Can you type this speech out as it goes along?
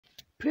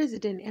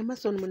President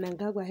Emmerson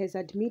Mnangagwa has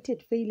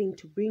admitted failing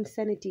to bring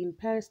sanity in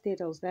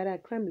parastatals that are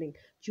crumbling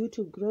due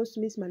to gross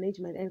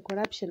mismanagement and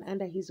corruption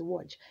under his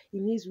watch.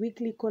 In his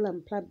weekly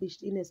column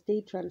published in a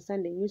state-run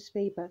Sunday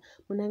newspaper,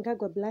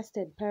 Mnangagwa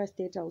blasted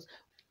parastatals,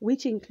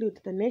 which include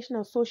the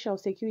National Social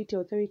Security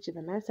Authority,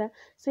 the NASA,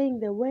 saying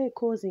they were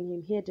causing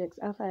him headaches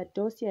after a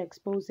dossier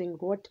exposing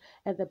rot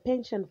at the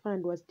pension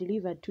fund was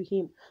delivered to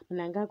him.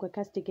 Mnangagwa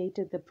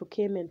castigated the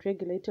Procurement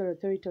Regulatory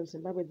Authority of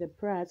Zimbabwe, the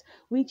PRAZ,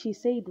 which he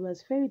said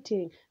was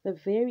ferreting the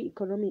very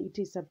economy it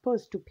is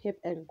supposed to pep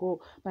and grow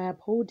by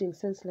upholding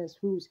senseless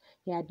rules.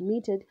 He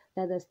admitted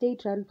that the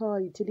state-run power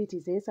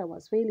utility ZESA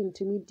was failing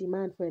to meet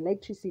demand for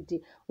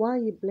electricity, while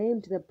he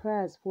blamed the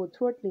PRAZ for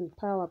throttling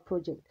power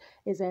project.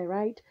 As I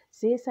write,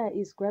 ZESA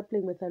is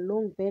grappling with a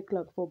long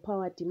backlog for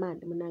power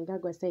demand,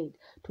 Mnangagwa said.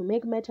 To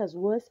make matters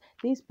worse,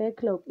 this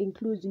backlog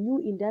includes new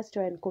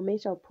industrial and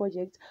commercial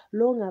projects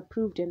long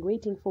approved and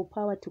waiting for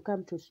power to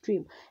come to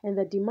stream, and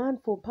the demand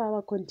for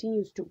power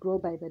continues to grow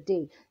by the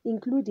day,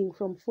 including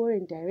from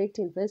foreign direct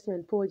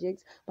investment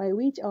projects by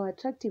which our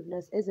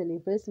attractiveness as an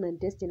investment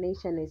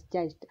destination is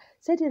judged.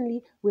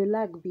 Certainly, we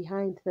lag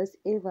behind this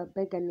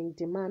ever-beginning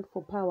demand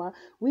for power,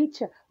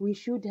 which we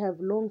should have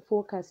long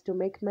focused to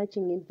make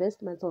matching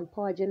investments on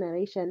power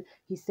generation,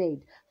 he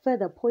said,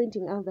 further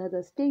pointing out that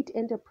the state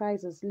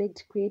enterprises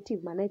lacked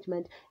creative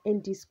management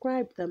and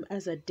described them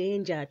as a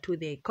danger to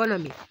the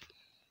economy.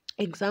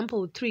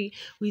 Example 3,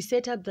 we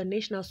set up the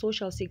National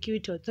Social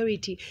Security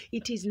Authority.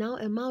 It is now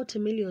a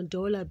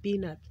multi-million-dollar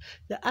peanut.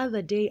 The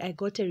other day, I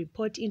got a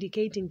report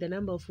indicating the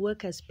number of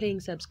workers paying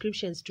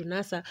subscriptions to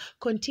NASA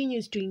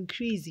continues to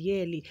increase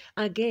yearly,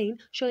 again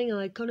showing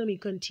our economy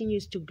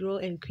continues to grow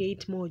and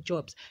create more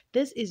jobs.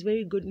 This is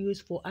very good news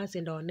for us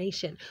and our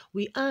nation.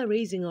 We are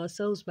raising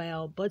ourselves by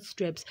our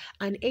bootstraps,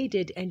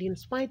 unaided and in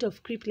spite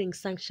of crippling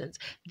sanctions.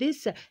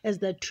 This is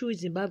the true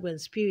Zimbabwean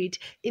spirit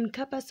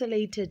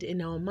encapsulated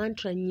in our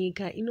mantra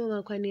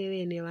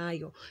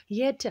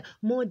Yet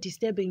more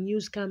disturbing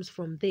news comes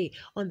from there.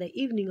 On the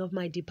evening of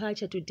my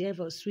departure to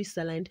Davos,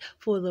 Switzerland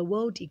for the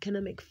World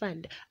Economic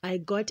Fund, I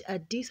got a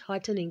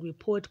disheartening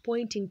report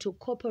pointing to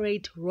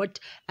corporate rot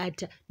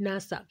at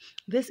NASA.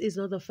 This is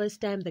not the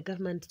first time the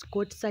government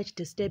got such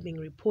disturbing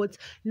reports.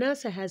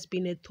 NASA has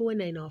been a thorn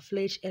in our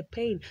flesh, a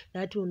pain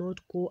that will not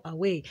go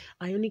away.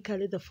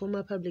 Ironically, the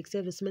former Public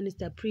Service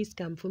Minister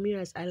Priska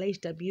Mfumira's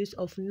alleged abuse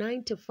of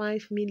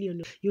 95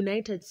 million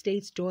United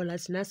States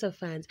dollars NASA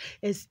funds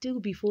is still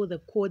before the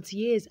courts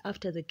years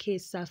after the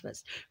case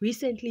surfaced.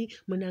 Recently,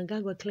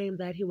 Mnangagwa claimed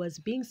that he was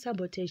being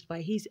sabotaged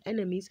by his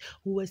enemies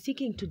who were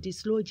seeking to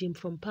dislodge him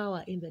from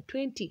power in the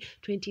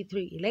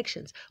 2023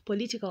 elections.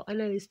 Political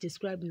analysts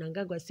describe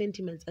Mnangagwa's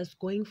sentiments as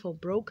going for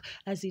broke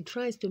as he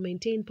tries to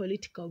maintain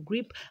political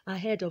grip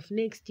ahead of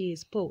next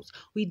year's polls.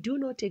 We do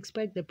not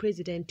expect the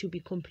president to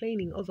be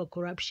complaining over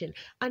corruption,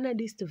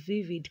 analyst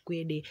Vivid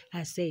Gwede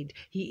has said.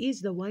 He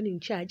is the one in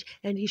charge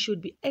and he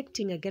should be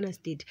acting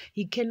against it.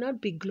 He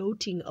cannot be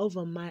gloating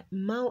over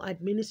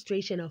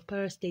maladministration of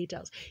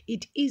parastatals.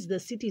 It is the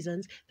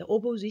citizens, the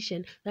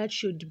opposition, that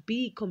should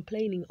be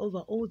complaining over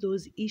all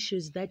those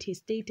issues that he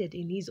stated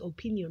in his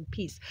opinion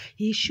piece.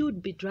 He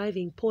should be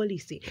driving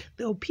policy.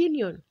 The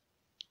opinion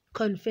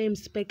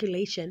confirms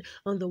speculation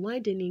on the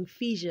widening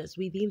fissures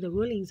within the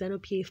ruling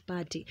ZANU-PF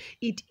party.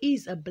 It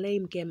is a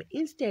blame game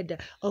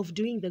instead of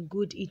doing the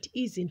good it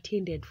is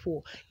intended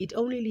for. It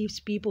only leaves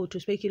people to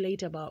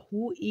speculate about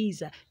who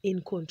is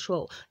in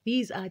control.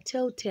 These are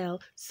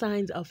telltale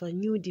signs of a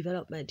new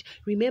development.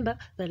 Remember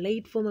the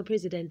late former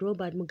President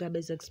Robert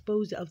Mugabe's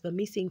exposure of the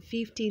missing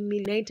 15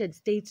 million United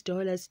States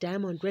dollars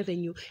diamond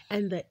revenue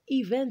and the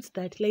events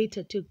that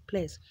later took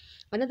place.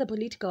 Another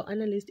political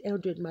analyst,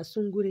 Eldred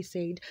Masunguri,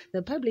 said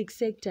the public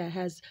sector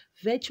has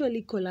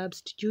virtually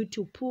collapsed due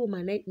to poor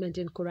management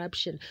and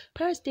corruption.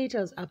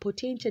 Parastatals are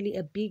potentially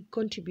a big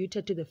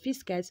contributor to the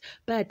fiscus,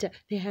 but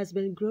there has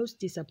been gross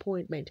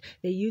disappointment.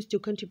 They used to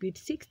contribute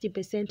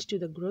 60% to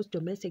the gross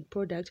domestic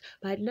product,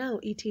 but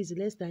now it is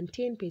less than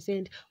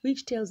 10%,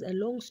 which tells a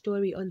long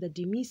story on the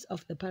demise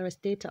of the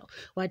parastatal.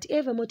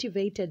 Whatever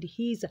motivated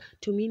his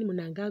Tumin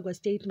Mnangagwa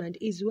statement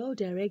is well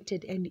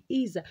directed and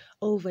is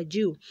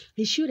overdue.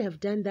 He should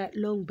have done that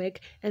long back,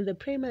 and the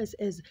premise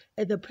is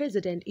the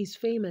president is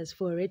famous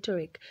for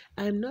rhetoric.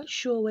 I am not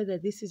sure whether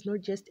this is not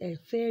just a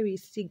fairy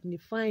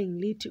signifying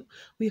little.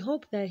 We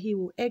hope that he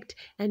will act,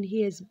 and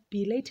he has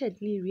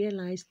belatedly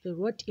realized the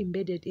rot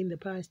embedded in the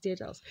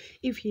parastatals.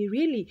 If he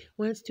really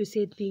wants to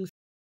set things